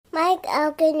Mike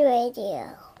Elkin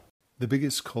Radio. The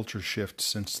biggest culture shift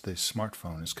since the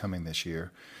smartphone is coming this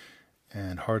year,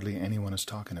 and hardly anyone is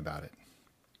talking about it.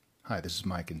 Hi, this is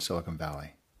Mike in Silicon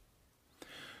Valley.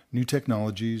 New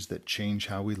technologies that change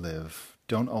how we live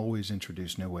don't always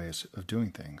introduce new ways of doing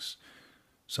things.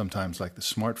 Sometimes, like the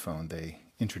smartphone, they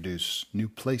introduce new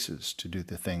places to do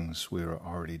the things we were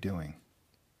already doing.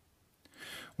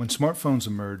 When smartphones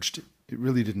emerged, it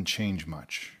really didn't change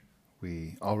much.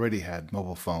 We already had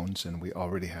mobile phones, and we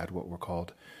already had what were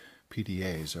called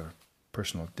PDAs, or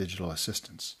personal digital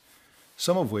assistants,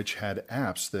 some of which had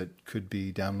apps that could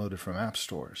be downloaded from app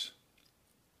stores.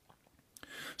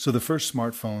 So the first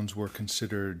smartphones were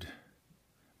considered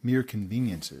mere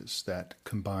conveniences that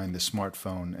combined the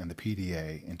smartphone and the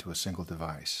PDA into a single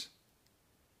device.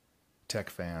 Tech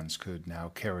fans could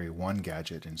now carry one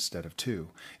gadget instead of two.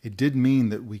 It did mean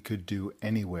that we could do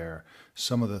anywhere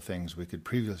some of the things we could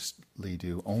previously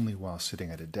do only while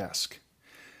sitting at a desk,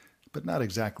 but not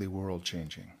exactly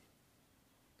world-changing.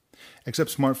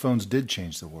 Except smartphones did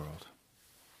change the world.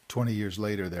 20 years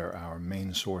later, they're our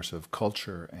main source of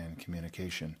culture and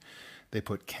communication. They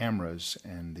put cameras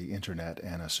and the internet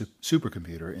and a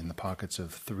supercomputer in the pockets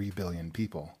of 3 billion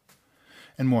people.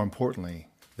 And more importantly,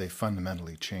 they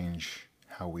fundamentally change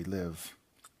how we live.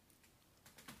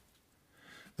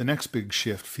 The next big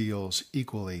shift feels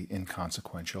equally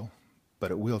inconsequential,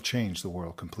 but it will change the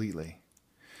world completely.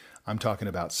 I'm talking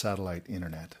about satellite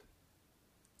internet.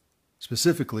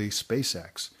 Specifically,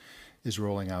 SpaceX is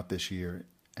rolling out this year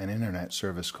an internet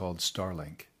service called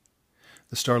Starlink.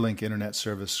 The Starlink internet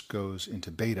service goes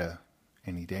into beta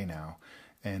any day now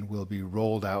and will be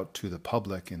rolled out to the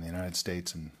public in the United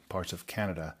States and parts of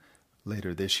Canada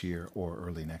later this year or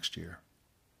early next year.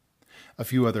 A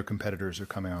few other competitors are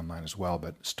coming online as well,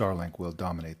 but Starlink will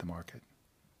dominate the market.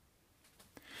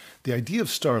 The idea of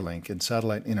Starlink and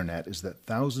satellite internet is that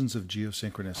thousands of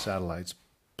geosynchronous satellites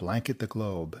blanket the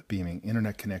globe, beaming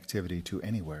internet connectivity to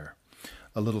anywhere.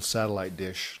 A little satellite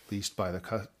dish leased by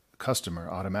the customer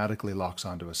automatically locks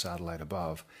onto a satellite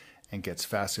above and gets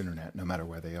fast internet no matter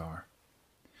where they are.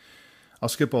 I'll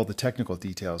skip all the technical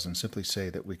details and simply say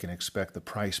that we can expect the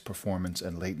price, performance,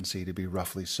 and latency to be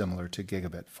roughly similar to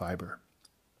gigabit fiber.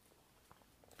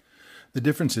 The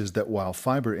difference is that while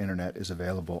fiber internet is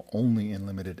available only in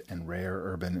limited and rare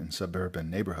urban and suburban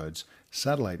neighborhoods,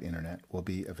 satellite internet will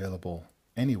be available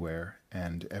anywhere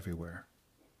and everywhere.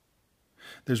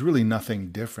 There's really nothing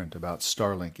different about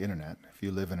Starlink internet. If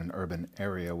you live in an urban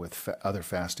area with other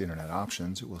fast internet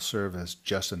options, it will serve as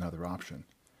just another option.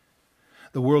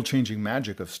 The world-changing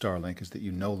magic of Starlink is that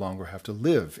you no longer have to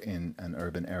live in an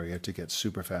urban area to get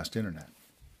super fast internet.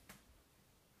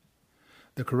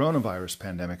 The coronavirus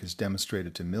pandemic has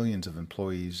demonstrated to millions of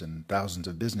employees and thousands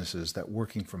of businesses that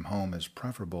working from home is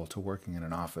preferable to working in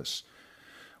an office.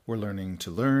 We're learning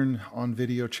to learn on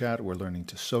video chat, we're learning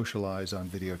to socialize on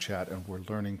video chat, and we're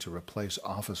learning to replace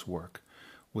office work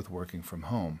with working from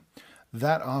home.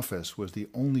 That office was the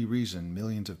only reason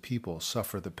millions of people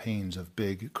suffer the pains of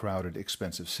big, crowded,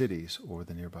 expensive cities or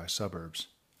the nearby suburbs.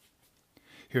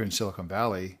 Here in Silicon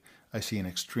Valley, I see an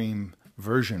extreme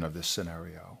version of this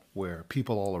scenario, where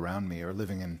people all around me are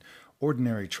living in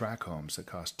ordinary tract homes that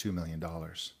cost $2 million.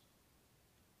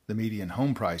 The median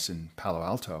home price in Palo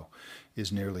Alto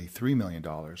is nearly $3 million,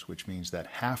 which means that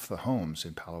half the homes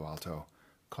in Palo Alto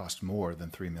cost more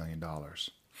than $3 million.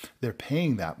 They're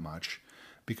paying that much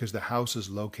because the house is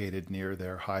located near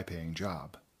their high-paying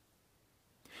job.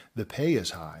 The pay is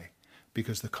high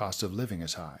because the cost of living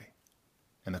is high,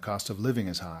 and the cost of living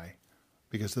is high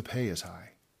because the pay is high.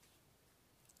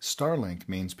 Starlink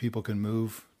means people can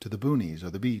move to the boonies or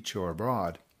the beach or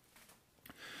abroad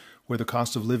where the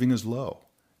cost of living is low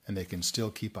and they can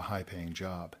still keep a high-paying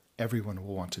job. Everyone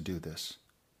will want to do this.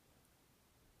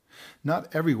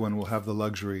 Not everyone will have the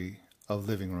luxury of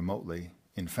living remotely.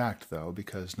 In fact, though,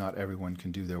 because not everyone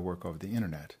can do their work over the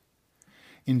internet.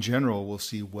 In general, we'll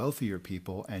see wealthier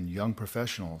people and young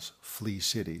professionals flee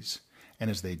cities, and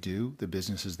as they do, the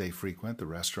businesses they frequent, the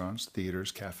restaurants,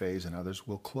 theaters, cafes, and others,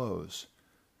 will close.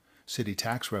 City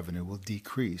tax revenue will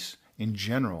decrease. In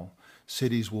general,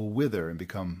 cities will wither and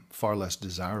become far less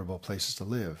desirable places to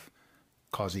live,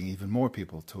 causing even more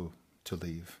people to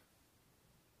leave.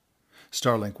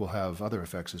 Starlink will have other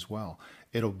effects as well.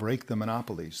 It'll break the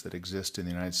monopolies that exist in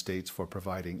the United States for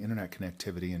providing internet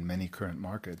connectivity in many current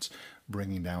markets,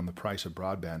 bringing down the price of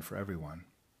broadband for everyone.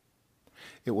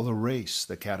 It will erase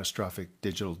the catastrophic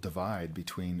digital divide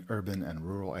between urban and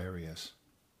rural areas.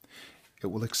 It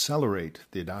will accelerate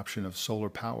the adoption of solar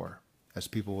power, as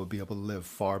people will be able to live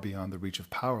far beyond the reach of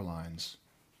power lines.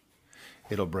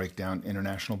 It'll break down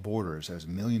international borders as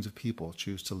millions of people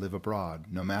choose to live abroad,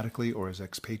 nomadically or as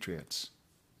expatriates.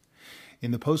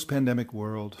 In the post-pandemic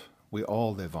world, we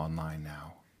all live online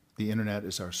now. The internet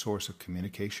is our source of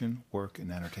communication, work,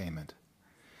 and entertainment.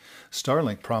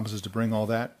 Starlink promises to bring all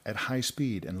that at high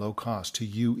speed and low cost to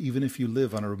you even if you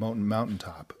live on a remote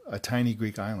mountaintop, a tiny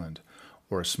Greek island,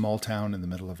 or a small town in the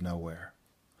middle of nowhere.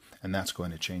 And that's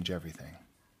going to change everything.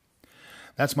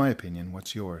 That's my opinion.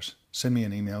 What's yours? Send me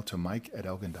an email to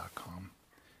mike@elgin.com.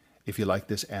 If you like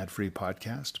this ad-free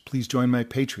podcast, please join my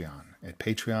Patreon at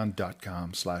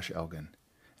patreon.com/Elgin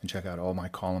and check out all my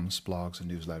columns, blogs,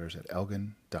 and newsletters at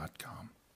elgin.com.